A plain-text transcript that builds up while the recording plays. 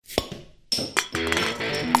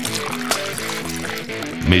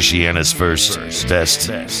Michiana's first, best,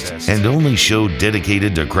 and only show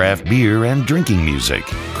dedicated to craft beer and drinking music.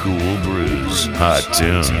 Cool brews, hot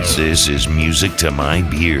tunes. This is Music to My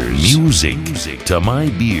Beers. Music to My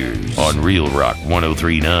Beers on Real Rock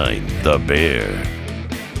 103.9, The Bear.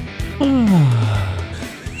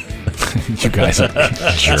 You guys are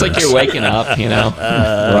jerks. It's like you're waking up, you know?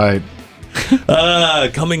 Right.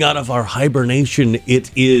 Coming out of our hibernation,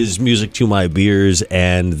 it is Music to My Beers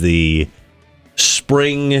and the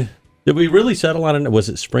spring. Did we really settle on it? Was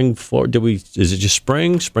it spring forward? Is it just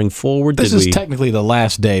spring forward? This is technically the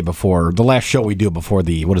last day before, the last show we do before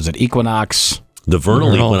the, what is it, equinox? The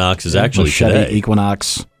vernal equinox is actually today.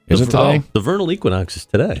 Equinox. Is it today? The vernal equinox is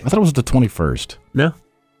today. I thought it was the 21st. No,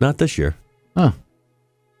 not this year. Huh.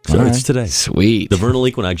 So it's today. Sweet. The vernal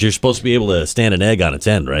equinox. You're supposed to be able to stand an egg on its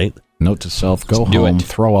end, right? Note to self, go home,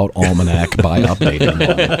 throw out almanac, buy updated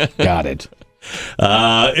one. Got it.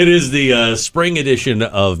 It is the spring edition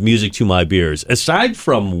of Music to My Beers. Aside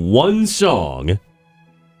from one song,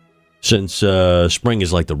 since spring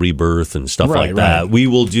is like the rebirth and stuff like that, we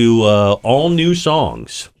will do all new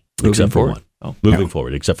songs except for one. Moving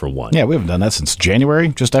forward, except for one. Yeah, we haven't done that since January,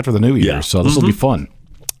 just after the New Year, so this will be fun.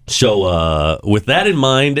 So with that in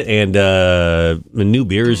mind and new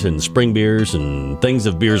beers and spring beers and things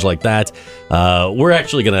of beers like that, we're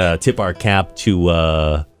actually going to tip our cap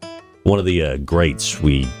to one of the greats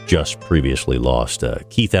we just previously lost,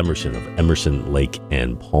 Keith Emerson of Emerson, Lake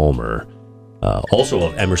and Palmer, also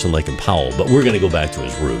of Emerson, Lake and Powell, but we're going to go back to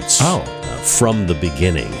his roots from the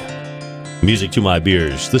beginning. Music to My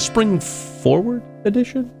Beers, the spring forward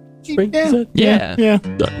edition? Spring, is it? Yeah.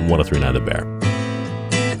 103.9 The Bear.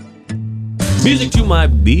 Music to My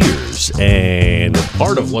Beers, and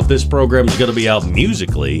part of what this program is going to be out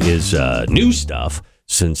musically is new stuff.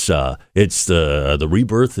 Since it's the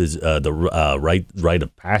rebirth is the rite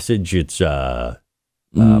of passage, it's new.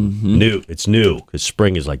 It's new because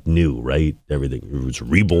spring is like new, right? Everything was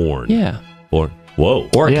reborn. Yeah. Or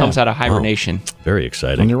it comes out of hibernation. Very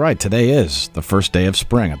exciting. And you're right. Today is the first day of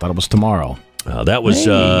spring. I thought it was tomorrow. That was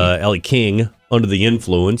Ellie King, Under the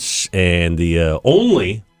Influence, and the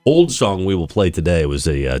only old song we will play today was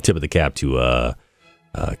a tip of the cap to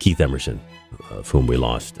Keith Emerson, of whom we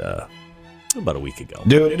lost about a week ago.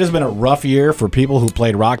 Dude, it has been a rough year for people who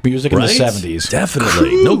played rock music in the 70s.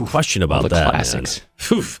 Definitely. No question about that. Classics.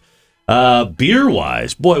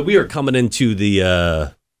 Beer-wise, boy, we are coming into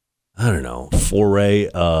the, foray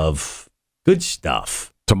of good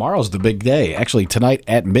stuff. Tomorrow's the big day. Actually, tonight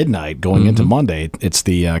at midnight, going into Monday, it's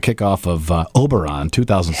the kickoff of Oberon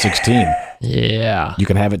 2016. Yeah. You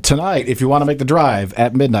can have it tonight if you want to make the drive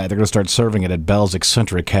at midnight. They're going to start serving it at Bell's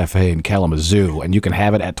Eccentric Cafe in Kalamazoo, and you can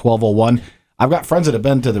have it at 12:01. I've got friends that have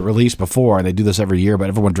been to the release before, and they do this every year, but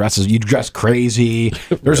everyone you dress crazy.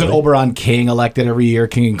 There's an Oberon king elected every year,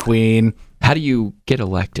 king and queen. How do you get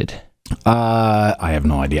elected? I have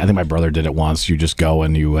no idea. I think my brother did it once. You just go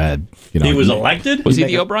and you had, He was elected? Was he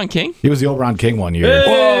the Oberon king? He was the Oberon king one year. Hey!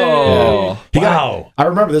 Whoa! Yeah. I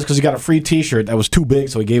remember this because he got a free T-shirt that was too big,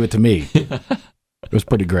 so he gave it to me. It was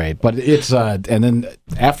pretty great. But it's and then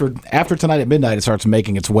after tonight at midnight, it starts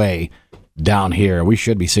making its way down here. We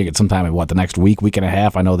should be seeing it sometime in the next week and a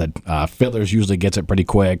half. I know that Fiddler's usually gets it pretty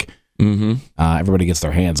quick. Everybody gets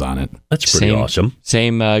their hands on it. That's pretty awesome.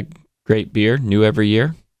 Same great beer, new every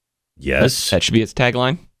year. Yes. That should be its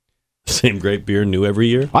tagline. Same great beer, new every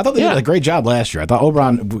year. I thought they did a great job last year. I thought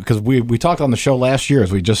Oberon, because we talked on the show last year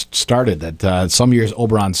as we just started that some years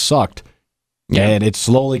Oberon sucked. Yeah. And it's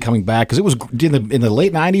slowly coming back because it was in the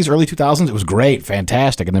late 90s, early 2000s, it was great,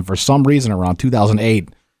 fantastic. And then for some reason around 2008,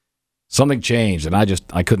 something changed and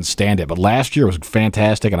I couldn't stand it. But last year was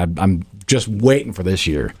fantastic and I'm just waiting for this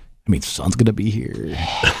year. I mean, sun's going to be here.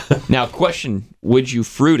 Now, question, would you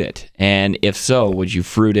fruit it? And if so, would you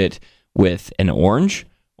fruit it with an orange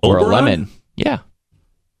or a lemon? Yeah.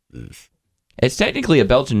 It's technically a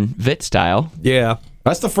Belgian Vit style. Yeah.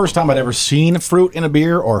 That's the first time I'd ever seen fruit in a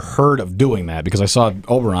beer or heard of doing that because I saw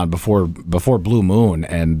Oberon before Blue Moon.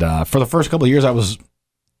 And for the first couple of years I was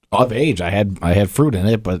of age, I had fruit in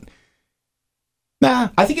it, but nah,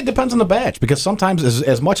 I think it depends on the batch because sometimes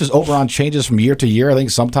as much as Oberon changes from year to year, I think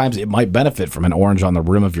sometimes it might benefit from an orange on the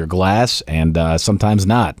rim of your glass and sometimes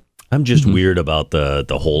not. I'm just weird about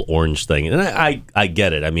the whole orange thing. And I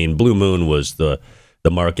get it. I mean, Blue Moon was the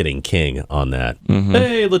marketing king on that.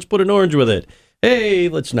 Hey, let's put an orange with it. Hey,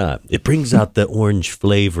 let's not. It brings out the orange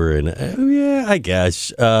flavor. And yeah, I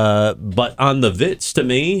guess. But on the Vits, to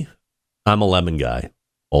me, I'm a lemon guy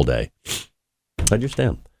all day. I just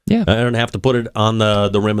am. Yeah. I don't have to put it on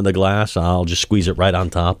the rim of the glass. I'll just squeeze it right on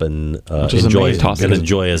top. And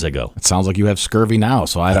enjoy as I go. It sounds like you have scurvy now,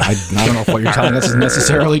 so I don't know if what you're telling us is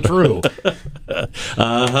necessarily true.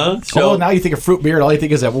 So now you think of fruit beer, and all you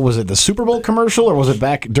think is that, what was it, the Super Bowl commercial, or was it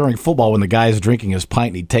back during football when the guy's drinking his pint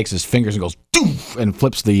and he takes his fingers and goes, doof, and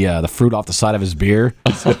flips the fruit off the side of his beer?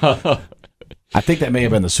 I think that may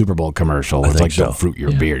have been the Super Bowl commercial. It's like, don't fruit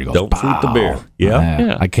your beer. He goes, don't fruit the beer.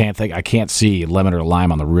 Yeah. I can't see lemon or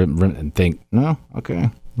lime on the rim and think, no, okay.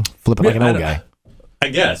 Flip it like an old guy. I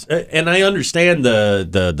guess. And I understand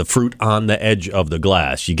the fruit on the edge of the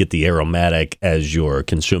glass. You get the aromatic as you're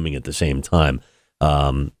consuming at the same time.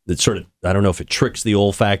 It's sort of, I don't know if it tricks the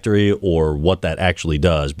olfactory or what that actually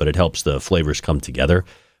does, but it helps the flavors come together.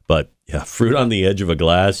 But yeah, fruit on the edge of a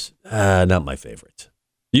glass, not my favorite.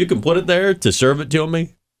 You can put it there to serve it to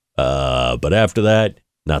me, but after that,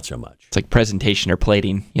 not so much. It's like presentation or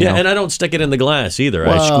plating. You know? And I don't stick it in the glass either.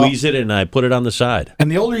 I squeeze it and I put it on the side.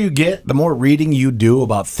 And the older you get, the more reading you do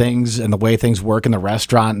about things and the way things work in the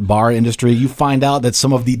restaurant and bar industry, you find out that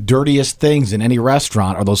some of the dirtiest things in any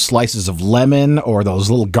restaurant are those slices of lemon or those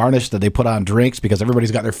little garnish that they put on drinks, because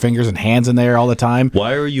everybody's got their fingers and hands in there all the time.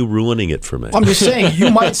 Why are you ruining it for me? I'm just saying,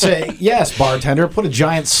 you might say, yes, bartender, put a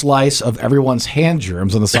giant slice of everyone's hand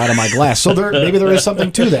germs on the side of my glass. So maybe there is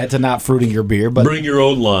something to that, to not fruiting your beer. But bring your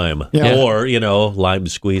own lime. Yeah. Or, lime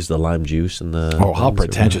squeeze the lime juice and the... Oh, how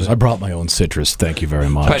pretentious. I brought my own citrus. Thank you very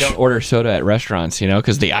much. I don't order soda at restaurants,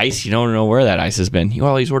 because the ice, you don't know where that ice has been. You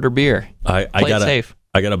always order beer. I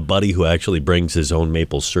got a buddy who actually brings his own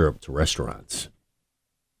maple syrup to restaurants.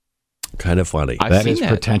 Kind of funny. That is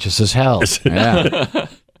pretentious as hell. Yeah.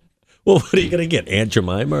 Well, what are you going to get? Aunt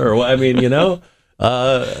Jemima? Or what? I mean,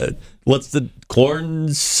 what's the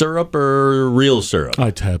corn syrup or real syrup? I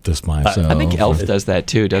tap this myself. I think Elf does that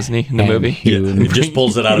too, doesn't he, in the movie? Yeah, he just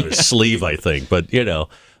pulls it out of his sleeve, I think. But,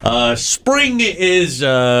 spring is...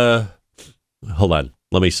 hold on.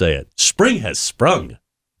 Let me say it. Spring has sprung.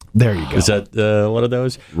 There you go. Is that one of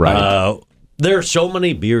those? Right. There are so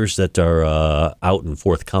many beers that are out and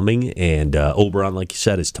forthcoming, and Oberon, like you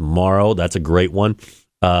said, is tomorrow. That's a great one.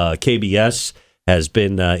 KBS has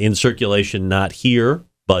been in circulation, not here,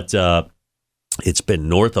 but it's been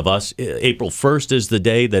north of us. April 1st is the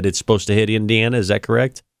day that it's supposed to hit Indiana. Is that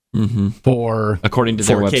correct? Mm-hmm. According to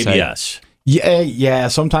their website. KBS. Yeah,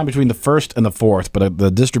 sometime between the 1st and the 4th, but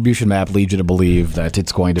the distribution map leads you to believe that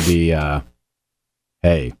it's going to be,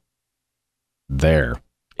 there.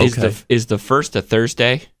 Okay. Is the 1st a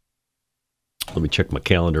Thursday? Let me check my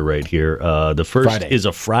calendar right here. The 1st is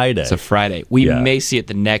a Friday. It's a Friday. We may see it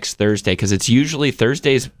the next Thursday, because it's usually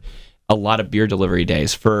Thursdays a lot of beer delivery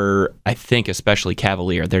days for, I think, especially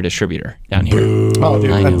Cavalier, their distributor down here. Oh,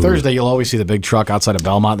 dude, on Thursday you'll always see the big truck outside of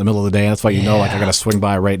Belmont in the middle of the day. That's why I got to swing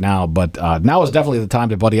by right now. But now is definitely the time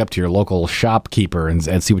to buddy up to your local shopkeeper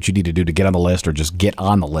and see what you need to do to get on the list, or just get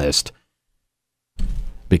on the list.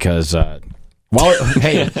 Because... while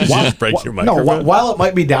it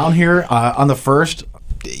might be down here on the 1st,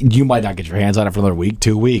 you might not get your hands on it for another week,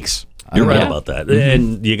 2 weeks. You're right about that. Mm-hmm.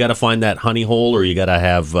 And you got to find that honey hole, or you got to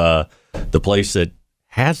have the place that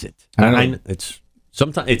has it.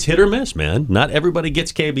 Sometimes it's hit or miss, man. Not everybody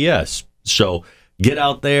gets KBS. So get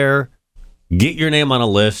out there, get your name on a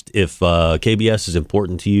list. If KBS is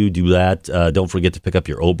important to you, do that. Don't forget to pick up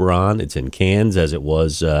your Oberon. It's in cans, as it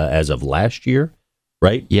was as of last year.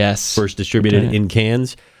 Right? Yes. First distributed in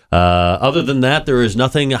cans. Other than that, there is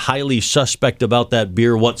nothing highly suspect about that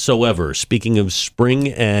beer whatsoever. Speaking of spring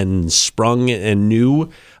and sprung and new,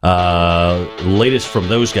 latest from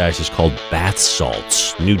those guys is called Bath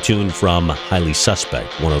Salts. New tune from Highly Suspect,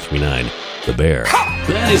 103.9 The Bear.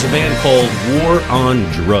 That is a band called War on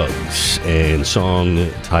Drugs, and song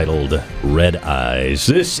titled Red Eyes.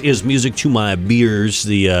 This is Music to My Beers,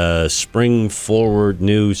 the spring forward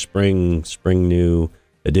new, spring new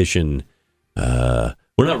edition.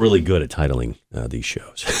 We're not really good at titling these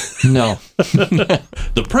shows. No.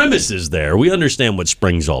 The premise is there. We understand what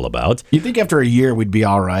spring's all about. You'd think after a year we'd be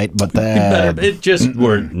all right, but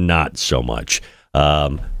we're not so much.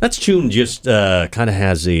 That tune just kind of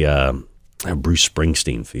has a Bruce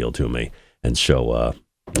Springsteen feel to me. And so,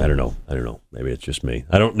 I don't know. Maybe it's just me.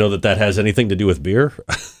 I don't know that has anything to do with beer.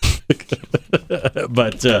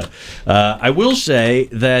 But I will say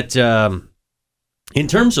that in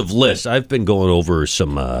terms of lists, I've been going over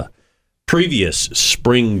some previous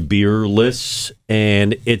spring beer lists,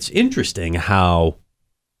 and it's interesting how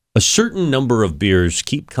a certain number of beers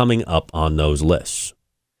keep coming up on those lists.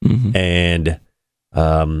 Mm-hmm. And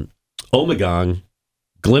Ommegang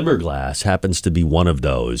Glimmerglass happens to be one of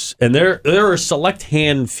those. And there are a select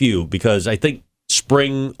few, because I think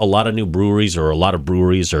spring, a lot of new breweries or a lot of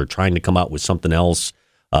breweries are trying to come out with something else,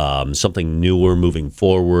 something newer moving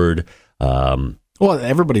forward. Well,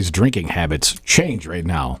 everybody's drinking habits change right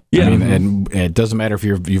now. Yeah. I mean, and it doesn't matter if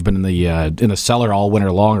you've been in the cellar all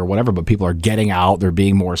winter long or whatever, but people are getting out. They're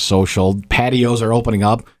being more social. Patios are opening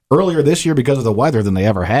up earlier this year because of the weather than they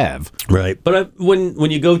ever have. Right. But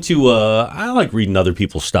when you go to, I like reading other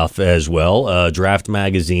people's stuff as well, Draft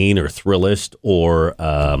Magazine or Thrillist or,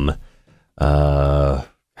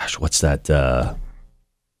 what's that?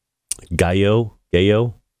 Gayo?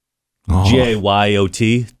 Oh.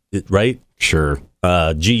 Gayot, right? Sure.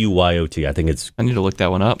 Guyot. I think it's. I need to look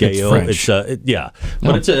that one up. Gayo.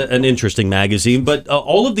 But it's an interesting magazine. But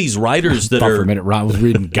all of these writers that For are. a minute, Ron was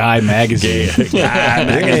reading Guy Magazine. Guy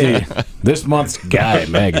Magazine. Hey, this month's Guy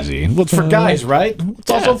Magazine. Well, it's for guys, right?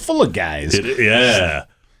 It's also full of guys. Yeah.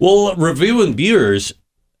 Well, reviewing beers,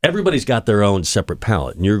 everybody's got their own separate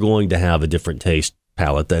palate, and you're going to have a different taste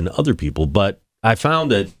palette than other people. But I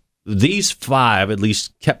found that these 5 at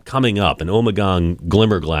least kept coming up, and Omegon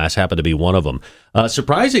Glimmerglass happened to be one of them.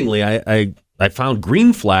 Surprisingly, I found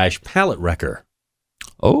Green Flash Palette Wrecker.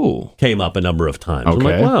 Oh. Came up a number of times. Okay. I'm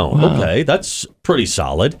like, wow, okay, that's pretty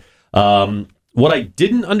solid. What I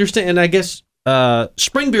didn't understand, and I guess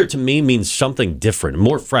spring beer to me means something different,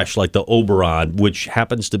 more fresh, like the Oberon, which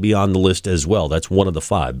happens to be on the list as well. That's one of the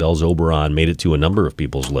 5. Bell's Oberon made it to a number of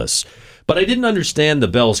people's lists. But I didn't understand the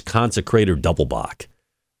Bell's Consecrator Doublebock.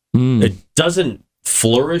 It doesn't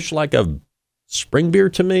flourish like a spring beer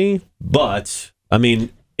to me, but, I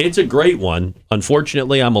mean, it's a great one.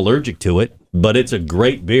 Unfortunately, I'm allergic to it, but it's a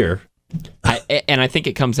great beer. And I think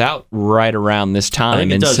it comes out right around this time. I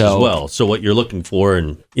think it and does so, as well. So what you're looking for,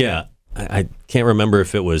 and yeah, I can't remember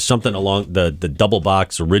if it was something along the double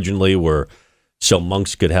box originally where so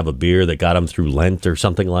monks could have a beer that got them through Lent or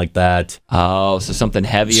something like that. Oh, so something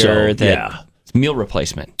heavier it's meal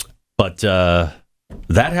replacement. But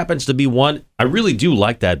that happens to be one. I really do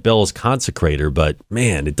like that Bell's Consecrator, but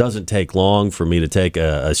man, it doesn't take long for me to take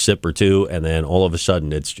a sip or two, and then all of a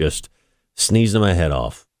sudden it's just sneezing my head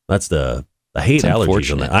off. That's I hate allergies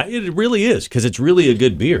on that. It really is, because it's really a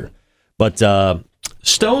good beer. But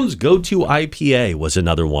Stone's Go-To IPA was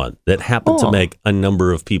another one that happened to make a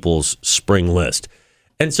number of people's spring list.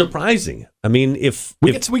 And surprising. I mean, if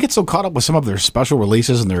we get so caught up with some of their special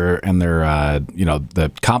releases and their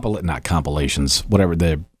the not compilations, whatever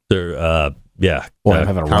they're I'm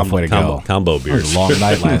having a rough way to go. Combo It beers. was a long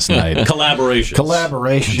night last night.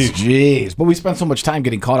 Collaborations. Jeez. But we spend so much time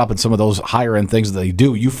getting caught up in some of those higher end things that they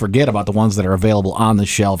do. You forget about the ones that are available on the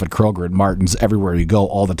shelf at Kroger and Martin's everywhere you go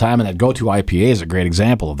all the time. And that Go-To IPA is a great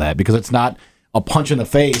example of that, because it's not a punch in the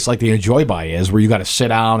face like the Enjoy By is, where you got to sit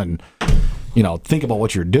down and think about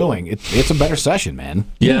what you're doing. It's a better session, man.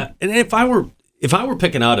 Yeah, and if I were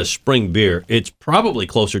picking out a spring beer, it's probably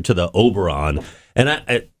closer to the Oberon,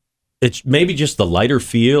 and it's maybe just the lighter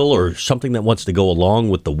feel or something that wants to go along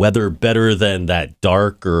with the weather better than that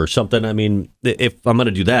dark or something. I mean, if I'm going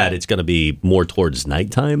to do that, it's going to be more towards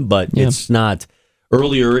nighttime, but it's not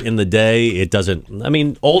earlier in the day. It doesn't. I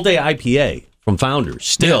mean, all day IPA from Founders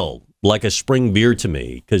still like a spring beer to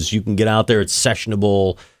me, because you can get out there. It's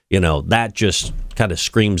sessionable. That just kind of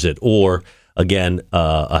screams it. Or, again,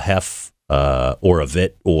 a Hef or a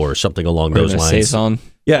Vit or something along those lines. Saison.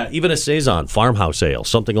 Yeah, even a Saison, farmhouse ale,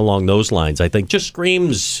 something along those lines, I think just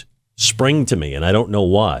screams spring to me, and I don't know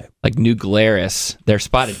why. Like New Glarus, their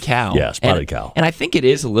Spotted Cow. Yeah, Spotted Cow. And I think it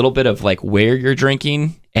is a little bit of like where you're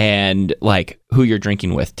drinking and like who you're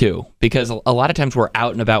drinking with too. Because a lot of times we're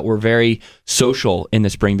out and about, we're very social in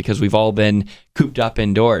the spring because we've all been cooped up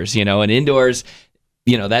indoors, and indoors,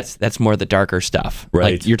 that's more the darker stuff.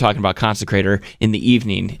 Right. Like you're talking about Consecrator in the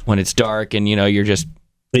evening when it's dark and, you're just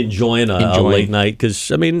enjoying a late night, because,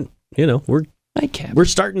 I mean, we're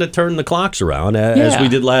starting to turn the clocks around as we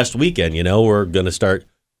did last weekend. We're going to start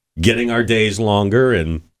getting our days longer.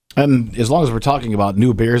 And as long as we're talking about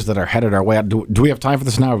new beers that are headed our way out, do we have time for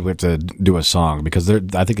this now, or do we have to do a song? Because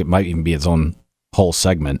I think it might even be its own whole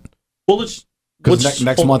segment. Well, because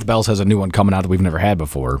next month, Bell's has a new one coming out that we've never had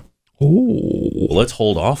before. Well, let's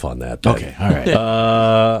hold off on that then. Okay, all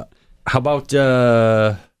right. How about,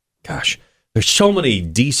 there's so many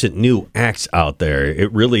decent new acts out there.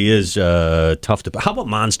 It really is tough to... How about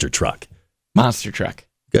Monster Truck? Monster Truck.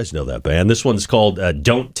 You guys know that band. This one's called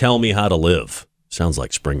Don't Tell Me How to Live. Sounds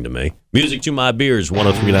like spring to me. Music to my beers,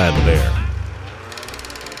 103.9 The Bear.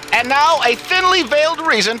 And now, a thinly veiled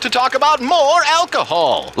reason to talk about more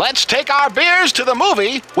alcohol. Let's take our beers to the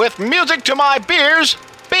movie with Music to My Beers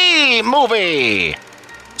B-Movie.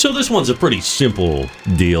 So this one's a pretty simple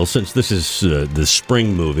deal, since this is the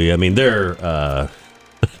spring movie. I mean,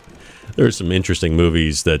 There's some interesting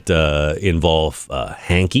movies that involve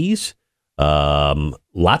hankies,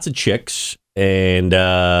 lots of chicks, and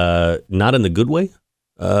not in the good way.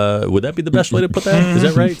 Would that be the best way to put that? Is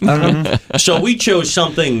that right? So we chose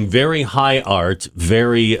something very high art,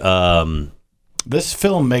 very... This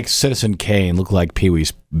film makes Citizen Kane look like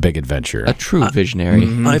Pee-wee's Big Adventure. A true visionary.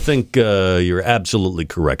 I think you're absolutely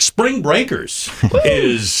correct. Spring Breakers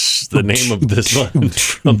is the name of this one.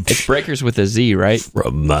 It's Breakers with a Z, right?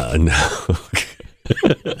 No.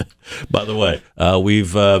 By the way,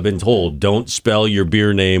 we've been told don't spell your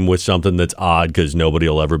beer name with something that's odd because nobody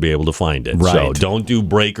will ever be able to find it. Right. So don't do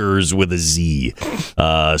Breakers with a Z.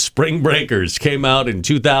 Spring Breakers came out in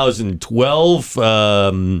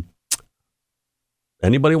 2012.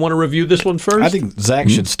 Anybody want to review this one first? I think Zach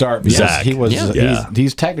should start because Zach. he was Yeah.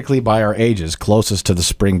 he's technically by our ages closest to the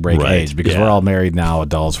spring break Right. age because Yeah. we're all married now,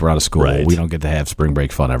 adults, we're out of school. Right. We don't get to have spring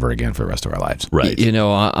break fun ever again for the rest of our lives. Right. You know,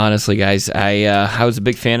 honestly, guys, I was a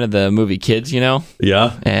big fan of the movie Kids, Yeah.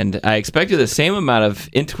 and I expected the same amount of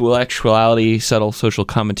intellectuality, subtle social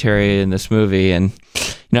commentary in this movie, and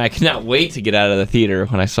I could not wait to get out of the theater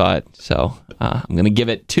when I saw it. So I'm going to give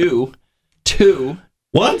it two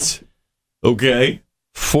What? Okay.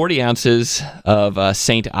 40 ounces of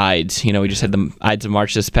St. Ides. We just had the Ides of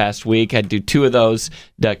March this past week. I'd do 2 of those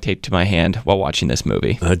duct taped to my hand while watching this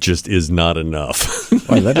movie. That just is not enough.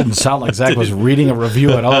 Boy, that didn't sound like Zach was reading a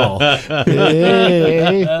review at all.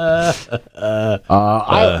 Hey.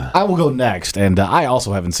 I will go next, and I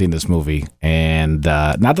also haven't seen this movie. And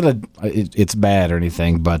not that it's bad or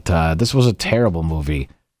anything, but this was a terrible movie.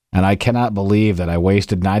 And I cannot believe that I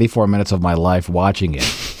wasted 94 minutes of my life watching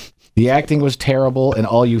it. The acting was terrible, and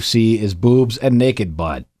all you see is boobs and naked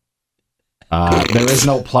butt. There is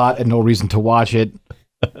no plot and no reason to watch it.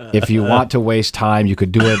 If you want to waste time, you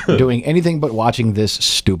could do it doing anything but watching this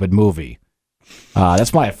stupid movie.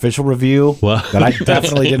 That's my official review that I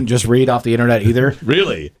definitely didn't just read off the internet either.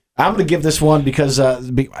 Really? I'm going to give this one because,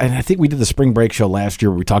 and I think we did the spring break show last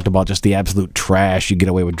year where we talked about just the absolute trash you get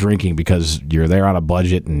away with drinking because you're there on a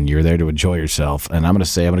budget and you're there to enjoy yourself. And I'm going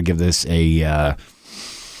to give this a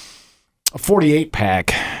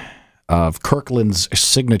 48-pack of Kirkland's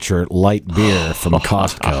signature light beer from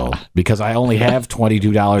Costco because I only have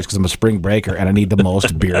 $22 because I'm a spring breaker and I need the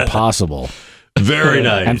most beer possible. Very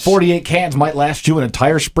nice. And 48 cans might last you an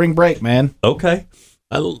entire spring break, man. Okay.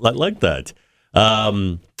 I like that.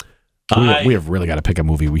 We have really got to pick a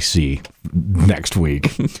movie we see next week.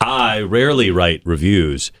 I rarely write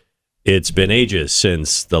reviews. It's been ages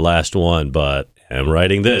since the last one, but I'm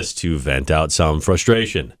writing this to vent out some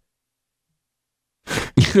frustration.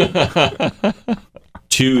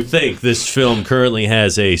 To think this film currently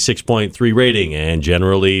has a 6.3 rating and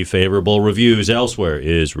generally favorable reviews elsewhere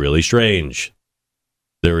is really strange.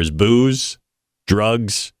 There is booze,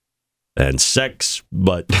 drugs, and sex,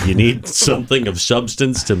 but you need something of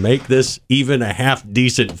substance to make this even a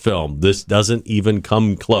half-decent film. This doesn't even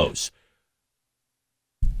come close.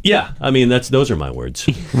 Yeah, I mean, those are my words.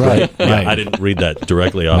 Right. Yeah, I didn't read that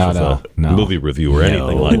directly off of a movie review or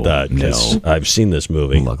anything like that. No. I've seen this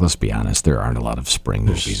movie. Look, let's be honest. There aren't a lot of spring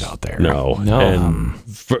movies out there. No. And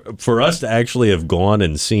for us to actually have gone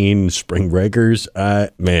and seen Spring Breakers,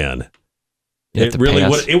 man, it really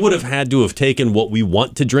would have had to have taken what we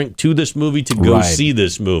want to drink to this movie to go see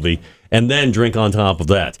this movie and then drink on top of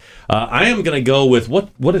that. I am going to go with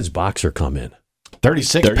what does Boxer come in?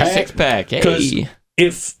 36 pack. Hey.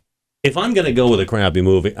 If I'm going to go with a crappy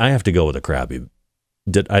movie, I have to go with a crappy.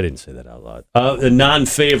 I didn't say that out loud. A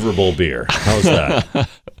non-favorable beer. How's that?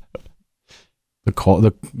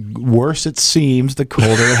 The worse it seems, the colder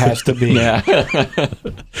it has to be. Yeah.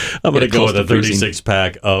 I'm going to go with a 36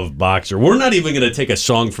 pack of Boxer. We're not even going to take a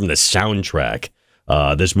song from the soundtrack.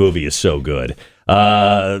 This movie is so good.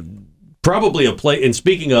 Probably a play. And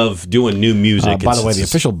speaking of doing new music, by the way, the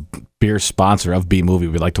official beer sponsor of B Movie,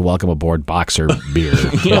 we'd like to welcome aboard Boxer Beer,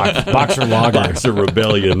 Boxer Lager, Boxer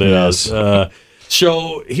Rebellion. Yes.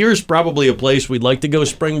 So here's probably a place we'd like to go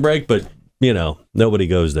spring break, but nobody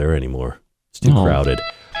goes there anymore. It's too crowded.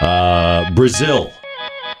 Brazil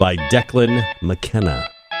by Declan McKenna.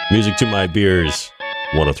 Music to My Beers,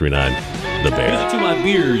 103.9 The Bear. Music to My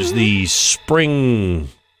Beers, the spring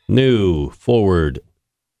new forward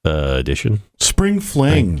edition. Spring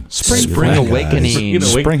Fling. Spring Awakening.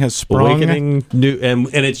 Spring has sprung. Awakening, new, and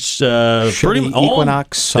it's pretty all,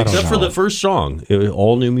 Equinox, except for the first song,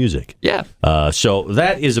 all new music. Yeah. So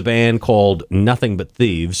that is a band called Nothing But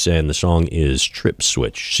Thieves, and the song is Trip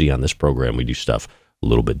Switch. See, on this program, we do stuff a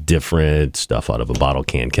little bit different, stuff out of a bottle,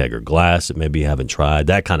 can, keg, or glass that maybe you haven't tried,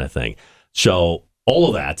 that kind of thing. So all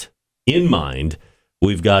of that in mind,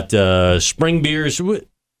 we've got spring beers.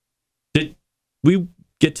 we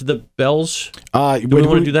get to the Bell's? Do we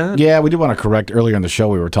want to do that? Yeah, we did want to correct. Earlier in the show,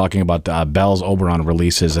 we were talking about Bell's Oberon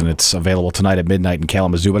releases, and it's available tonight at midnight in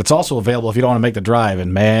Kalamazoo, but it's also available if you don't want to make the drive.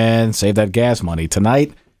 And, man, save that gas money.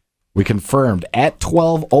 Tonight, we confirmed at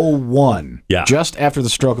 12:01, just after the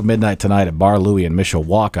stroke of midnight tonight at Bar Louie in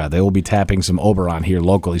Mishawaka, they will be tapping some Oberon here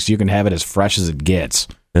locally, so you can have it as fresh as it gets.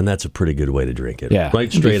 And that's a pretty good way to drink it. Yeah. Right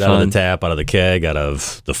straight out of the tap, out of the keg, out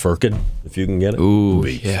of the firkin, if you can get it. Ooh,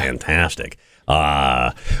 it'd be fantastic.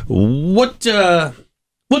 What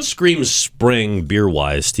screams spring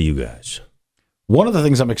beer-wise to you guys? One of the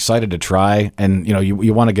things I'm excited to try, and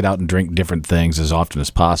you want to get out and drink different things as often as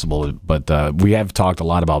possible, but we have talked a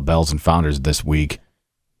lot about Bell's and Founders this week,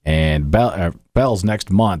 and Bell's next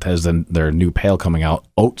month has their new pale coming out,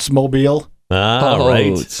 Oatsmobile.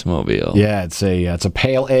 Right. Oatsmobile. Yeah, it's a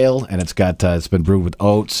pale ale, and it's been brewed with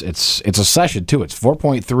oats. It's a session too. It's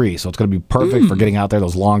 4.3, so it's going to be perfect for getting out there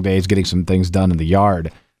those long days, getting some things done in the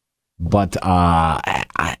yard. But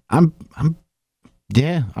I'm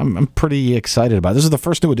pretty excited about it. This is the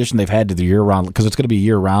first new addition they've had to the year-round, because it's going to be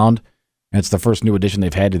year-round, and it's the first new addition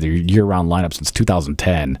they've had to the year-round lineup since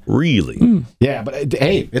 2010. Really? Yeah, but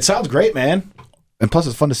hey, it sounds great, man. And plus,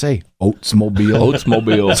 it's fun to say, Oatsmobile.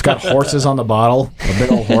 Oatsmobile. It's got horses on the bottle, a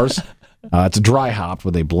big old horse. It's dry hopped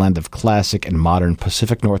with a blend of classic and modern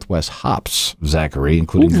Pacific Northwest hops, Zachary,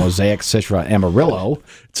 including Mosaic, Citra, Amarillo.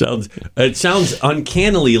 It sounds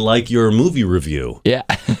uncannily like your movie review. Yeah.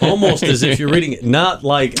 Almost as if you're reading it. Not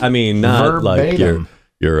like Verbatim.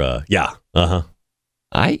 you're yeah. Uh-huh.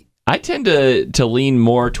 I tend to lean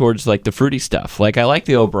more towards like the fruity stuff. Like I like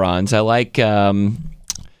the Oberons. I like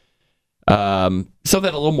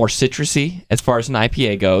something a little more citrusy as far as an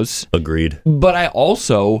IPA goes. Agreed. But I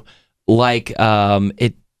also like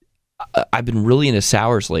it. I've been really into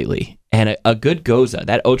sours lately, and a good Goza,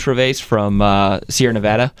 that Otraves from Sierra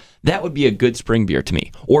Nevada, that would be a good spring beer to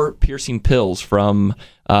me. Or Piercing Pills from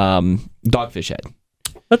Dogfish Head.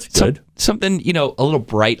 That's good. Something a little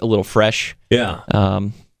bright, a little fresh. Yeah.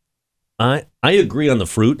 I agree on the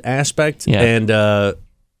fruit aspect, and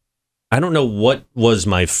I don't know what was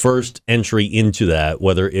my first entry into that,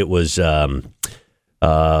 whether it was, what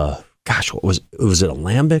was it, a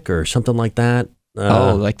lambic or something like that?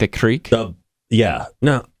 Like the Creek?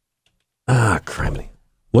 Criminy.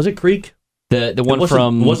 Was it Creek? The one it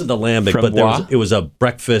wasn't the lambic, but it was a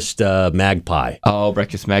breakfast magpie. Oh,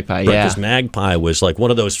 breakfast magpie, Breakfast magpie was like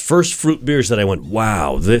one of those first fruit beers that I went,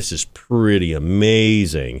 wow, this is pretty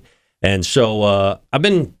amazing. And so I've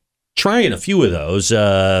been trying a few of those,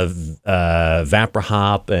 Vapor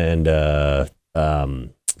Hop and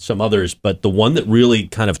some others, but the one that really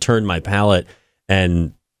kind of turned my palate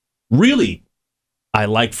and really I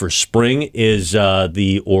like for spring is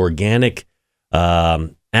the organic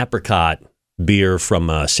apricot beer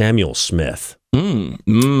from Samuel Smith.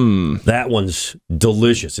 That one's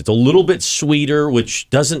delicious. It's a little bit sweeter, which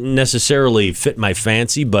doesn't necessarily fit my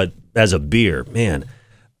fancy, but as a beer, man,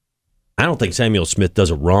 I don't think Samuel Smith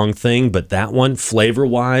does a wrong thing, but that one,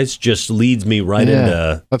 flavor-wise, just leads me right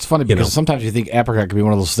into... That's funny because sometimes you think apricot could be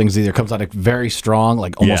one of those things that either comes out very strong,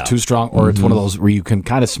 like almost too strong, or it's one of those where you can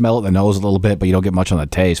kind of smell it in the nose a little bit, but you don't get much on the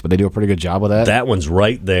taste, but they do a pretty good job with that. That one's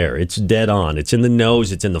right there. It's dead on. It's in the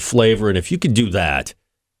nose, it's in the flavor, and if you could do that,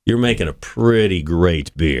 you're making a pretty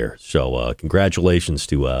great beer. So congratulations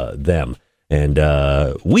to them. And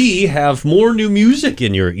we have more new music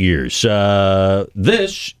in your ears.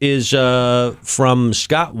 This is from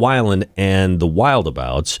Scott Weiland and the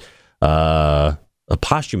Wildabouts, a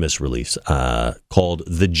posthumous release called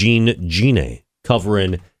The Gene,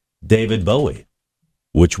 covering David Bowie,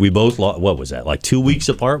 which we both lost. What was that, like 2 weeks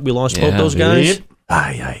apart? We lost both those guys? Yep.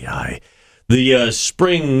 Aye. The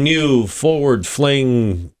spring new forward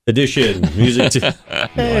fling edition music.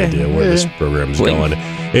 No idea where this program's going.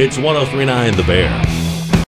 It's 103.9 The Bear.